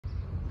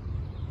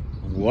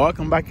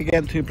Welcome back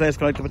again to Playdays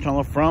Collectibles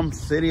channel from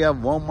City of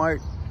Walmart.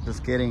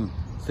 Just kidding.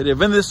 City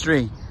of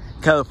Industry,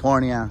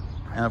 California.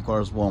 And of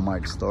course,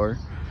 Walmart store.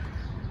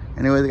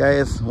 Anyways,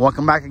 guys,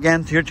 welcome back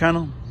again to your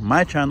channel,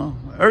 my channel,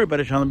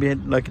 everybody's channel. Be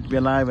lucky to be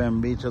alive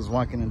and be just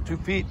walking in 2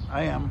 feet.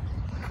 I am.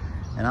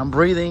 And I'm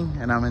breathing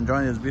and I'm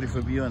enjoying this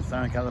beautiful view in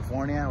Southern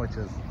California, which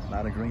is a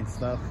lot of green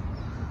stuff.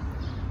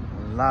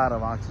 A lot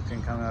of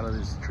oxygen coming out of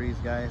these trees,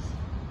 guys.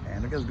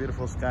 And look at this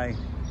beautiful sky.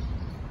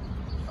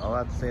 All I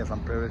have to say is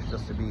I'm privileged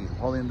just to be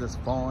holding this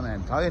phone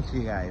and talking to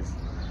you guys.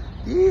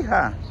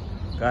 Yeehaw!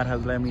 God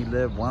has let me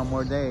live one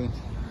more day,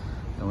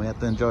 and we have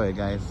to enjoy it,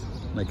 guys.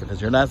 Like if it's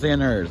your last day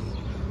on earth.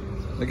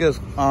 Look at this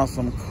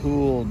awesome,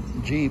 cool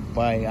Jeep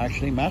by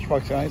actually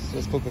Matchbox, guys.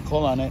 There's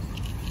Coca-Cola on it.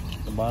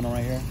 The bottom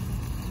right here.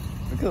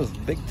 Look at those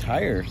big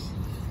tires.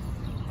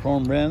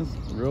 Chrome rims,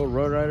 real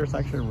road riders,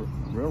 actually,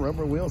 real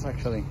rubber wheels,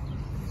 actually.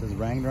 There's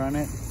Wrangler on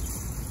it.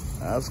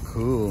 That's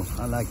cool.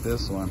 I like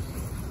this one.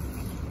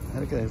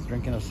 Look at this,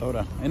 drinking a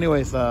soda.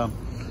 Anyways,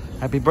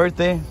 happy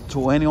birthday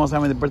to anyone's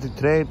having the birthday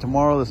today,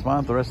 tomorrow, this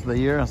month, the rest of the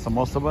year, and so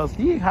most of us.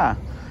 Yeehaw!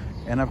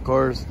 And of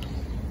course,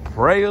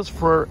 prayers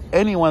for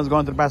anyone who's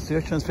going through bad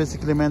situations,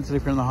 physically, mentally,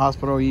 if you're in the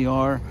hospital,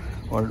 ER,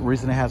 or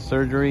recently had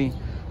surgery.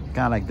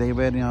 Kind of like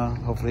David, you know,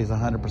 hopefully he's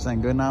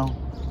 100% good now.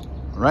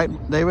 Right,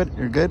 David?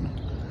 You're good?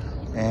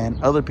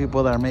 And other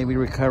people that are maybe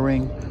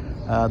recovering,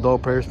 though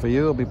prayers for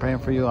you. I'll be praying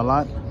for you a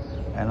lot.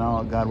 And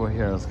God will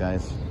hear us,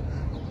 guys.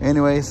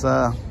 Anyways,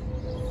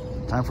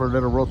 time for a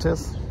little road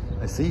test.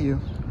 I see you.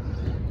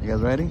 You guys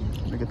ready?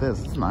 Look at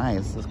this. It's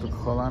nice. There's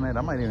Coca-Cola on it.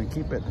 I might even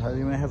keep it. It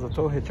even has a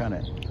tow hitch on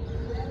it.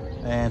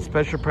 And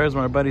special prayers for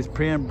my buddies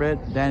Priam,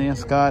 Britt, Daniel,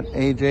 Scott,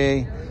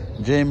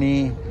 AJ,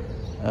 Jimmy,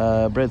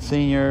 Brett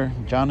Sr.,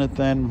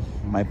 Jonathan,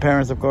 my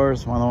parents, of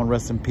course. One of them,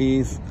 rest in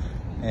peace.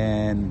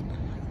 And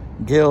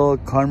Gil,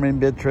 Carmen,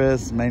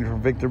 Beatrice, mainly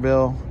from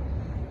Victorville.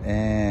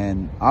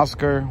 And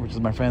Oscar, which is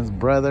my friend's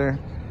brother.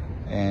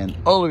 And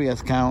all of you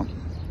guys count.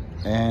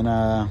 And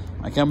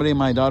I can't believe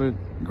my daughter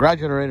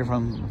graduated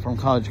from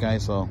college,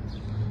 guys. So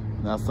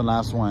that's the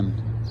last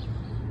one,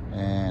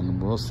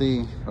 and we'll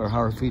see how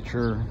her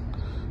future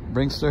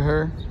brings to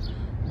her.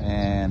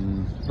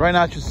 And right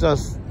now she's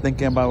just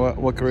thinking about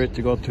what career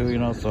to go to, you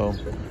know. So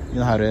you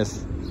know how it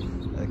is.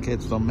 The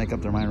kids don't make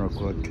up their mind real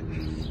quick.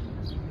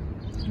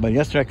 But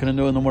yesterday I couldn't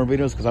do no more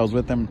videos because I was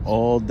with them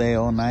all day,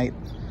 all night,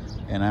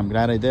 and I'm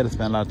glad I did. I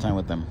spent a lot of time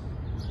with them.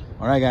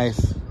 All right,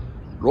 guys,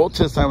 road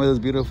test time with this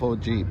beautiful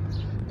Jeep.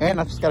 And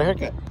I just got a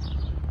haircut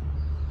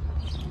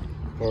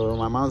for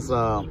my mom's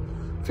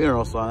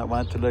funeral, so I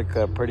wanted to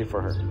look pretty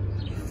for her.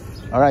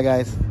 All right,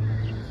 guys,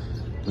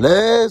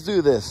 let's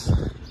do this.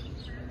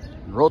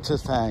 Road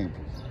test time.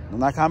 Do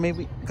not copy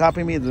me.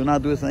 Do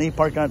not do this in any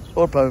parking lot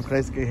or public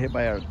place. Get hit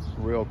by a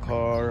real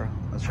car,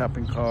 a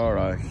shopping car,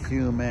 a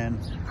human,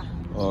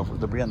 or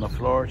debris on the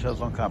floor. Just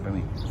don't copy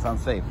me.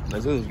 Sounds safe.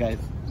 Let's do this, guys.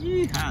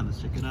 Yeehaw,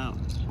 let's check it out.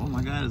 Oh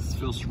my God, this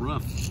feels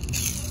rough.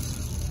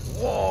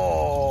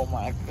 Whoa,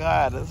 my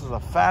God, this is a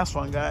fast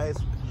one, guys.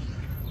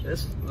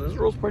 This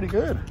road's pretty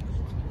good.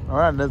 All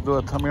right, let's do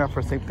a tummy up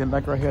for safety and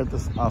luck right here at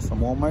this awesome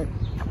Walmart.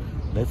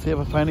 Let's see if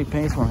I find any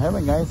paints from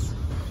heaven, guys.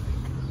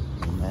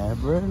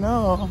 Never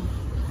know.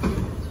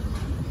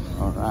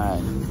 All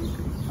right,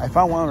 I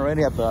found one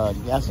already at the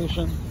gas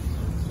station.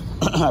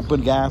 I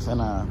put gas and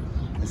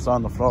it's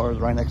on the floor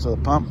right next to the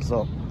pump,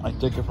 so I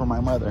took it for my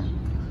mother.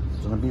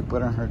 It's gonna be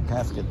put in her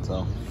casket,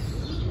 so.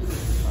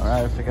 All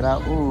right, check it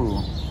out. Ooh.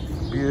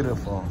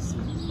 Beautiful,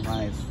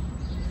 nice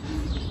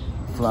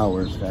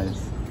flowers,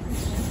 guys.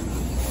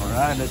 All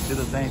right, let's do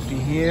the same thing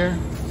here.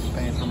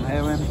 Paint from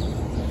heaven.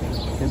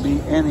 Could be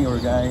anywhere,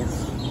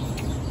 guys.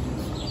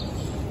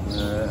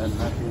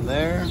 Nothing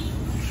there.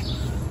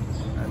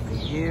 Nothing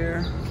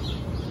here.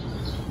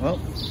 Well,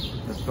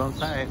 let's go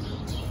inside.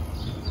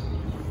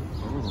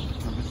 Ooh,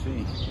 let me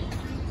see.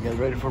 You guys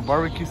ready for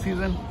barbecue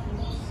season?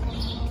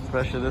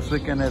 Especially this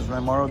weekend is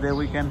Memorial Day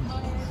weekend.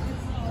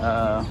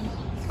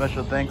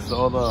 Special thanks to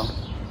all the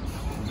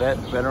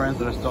veterans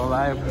that are still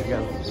alive. You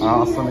guys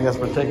are awesome. You guys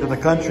protected the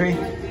country.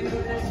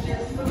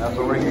 That's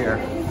why we're here.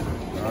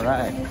 All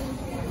right.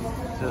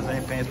 So there's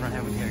any paints from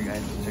heaven here,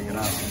 guys. Check it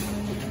out.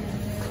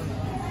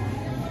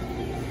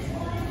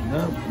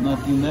 Nope,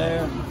 nothing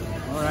there.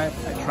 All right,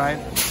 I tried.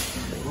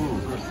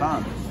 Ooh,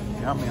 croissant.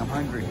 Yummy, I'm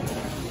hungry.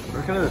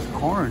 Look at this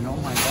corn. Oh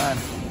my God.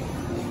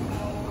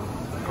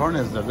 Corn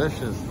is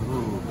delicious.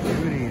 Ooh,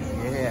 beauties.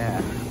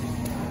 Yeah.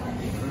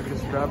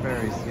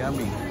 Strawberries,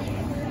 yummy.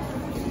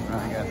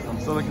 Alright, guys, I'm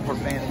still looking for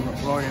paints on the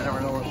floor. You never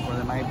know where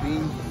they might be.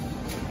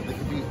 They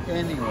could be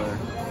anywhere.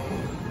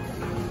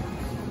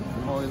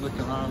 I'm always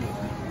looking around to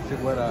see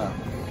what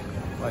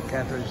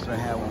cash register I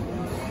have one.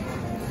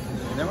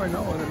 You never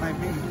know what it might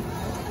be.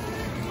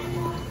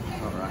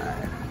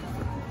 Alright.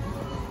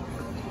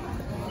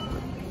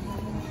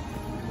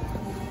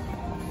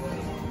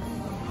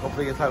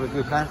 Hopefully you guys have a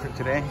good plan for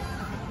today.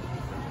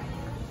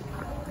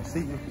 I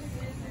see you.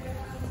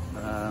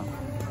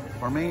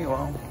 For me,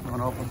 well, I'm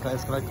gonna open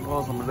Playdays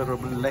Collectibles. I'm a little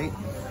bit late,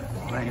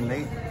 running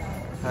late.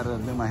 Had to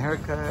do my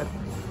haircut,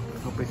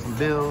 go pay some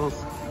bills,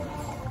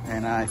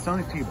 And I still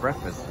need to eat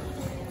breakfast.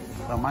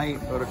 So I might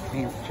go to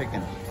King's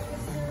Chicken.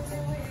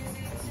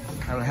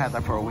 I haven't had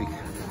that for a week.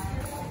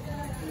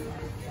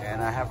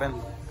 And I have been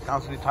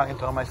constantly talking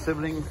to all my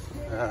siblings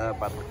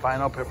about the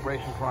final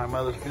preparation for my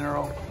mother's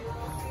funeral.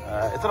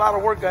 It's a lot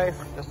of work, guys.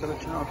 Just to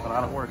let you know, it's a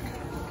lot of work.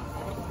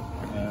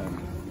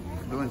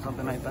 Doing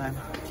something like that,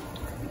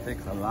 it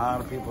takes a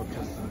lot of people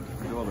just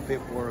to do all the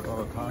paperwork,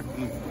 all the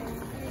talking,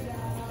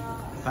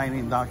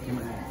 signing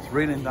documents,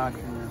 reading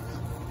documents,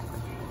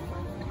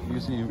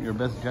 using your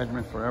best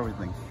judgment for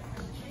everything.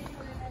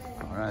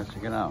 All right,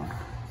 check it out.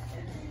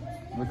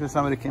 Look at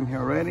somebody came here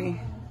already.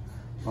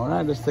 All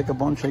right, let's take a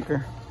bone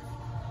shaker.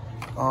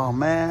 Oh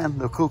man,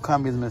 the cool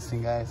combi is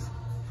missing, guys.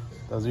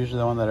 That's usually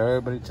the one that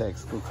everybody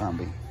takes, cool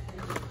combi.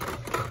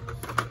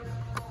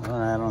 All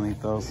right, I don't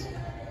need those.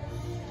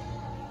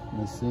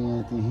 Let's see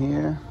anything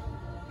here.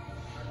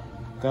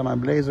 Got my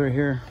blazer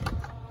here.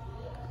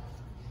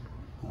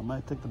 I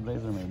might take the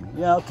blazer maybe.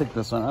 Yeah, I'll take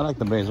this one. I like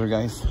the blazer,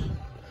 guys.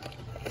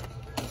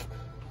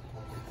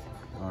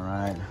 All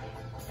right.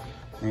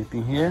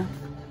 Anything here?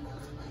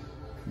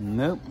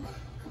 Nope.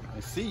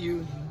 I see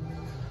you.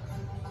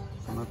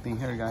 Nothing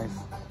here, guys.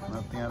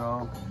 Nothing at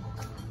all.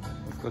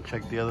 Let's go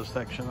check the other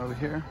section over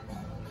here.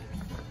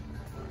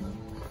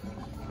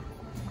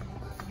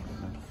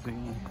 Let's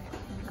see.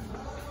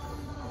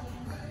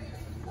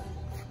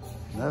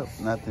 Nope,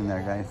 nothing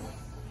there, guys.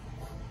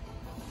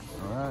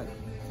 All right,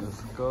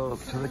 let's go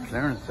to the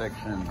clearance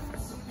section.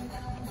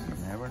 You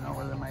never know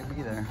where they might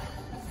be there.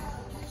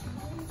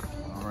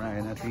 All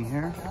right, nothing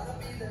here.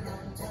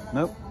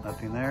 Nope,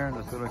 nothing there.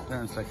 Let's go to the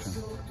clearance section.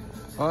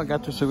 Oh, I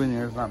got 2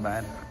 souvenirs, not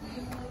bad.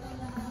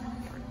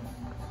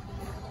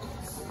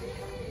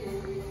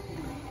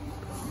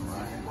 All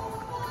right.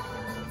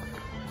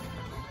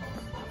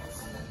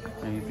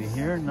 Anything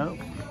here? Nope.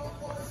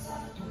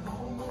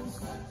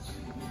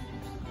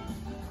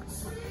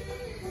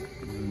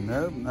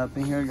 Nope,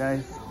 nothing here,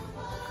 guys.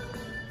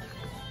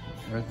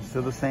 Everything's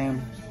still the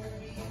same.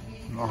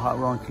 No Hot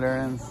Wheel on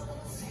clearance.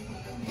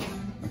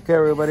 Okay,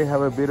 everybody,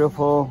 have a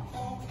beautiful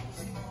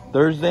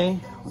Thursday,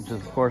 which is,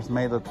 of course,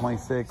 May the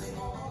 26th,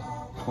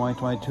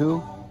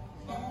 2022.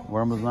 We're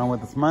almost done with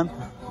this month.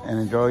 And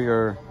enjoy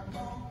your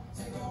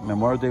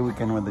Memorial Day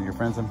weekend with your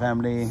friends and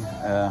family.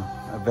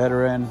 A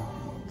veteran,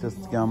 just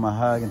give them a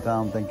hug and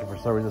tell them thank you for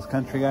serving this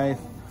country, guys.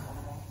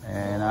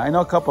 And I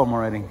know a couple of them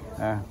already.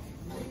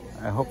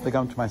 I hope they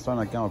come to my store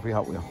and I get a free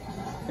Hot Wheel.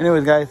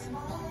 Anyways, guys,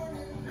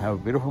 have a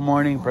beautiful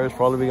morning. Prayers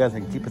for all of you guys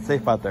and keep it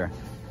safe out there.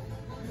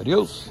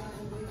 Adios.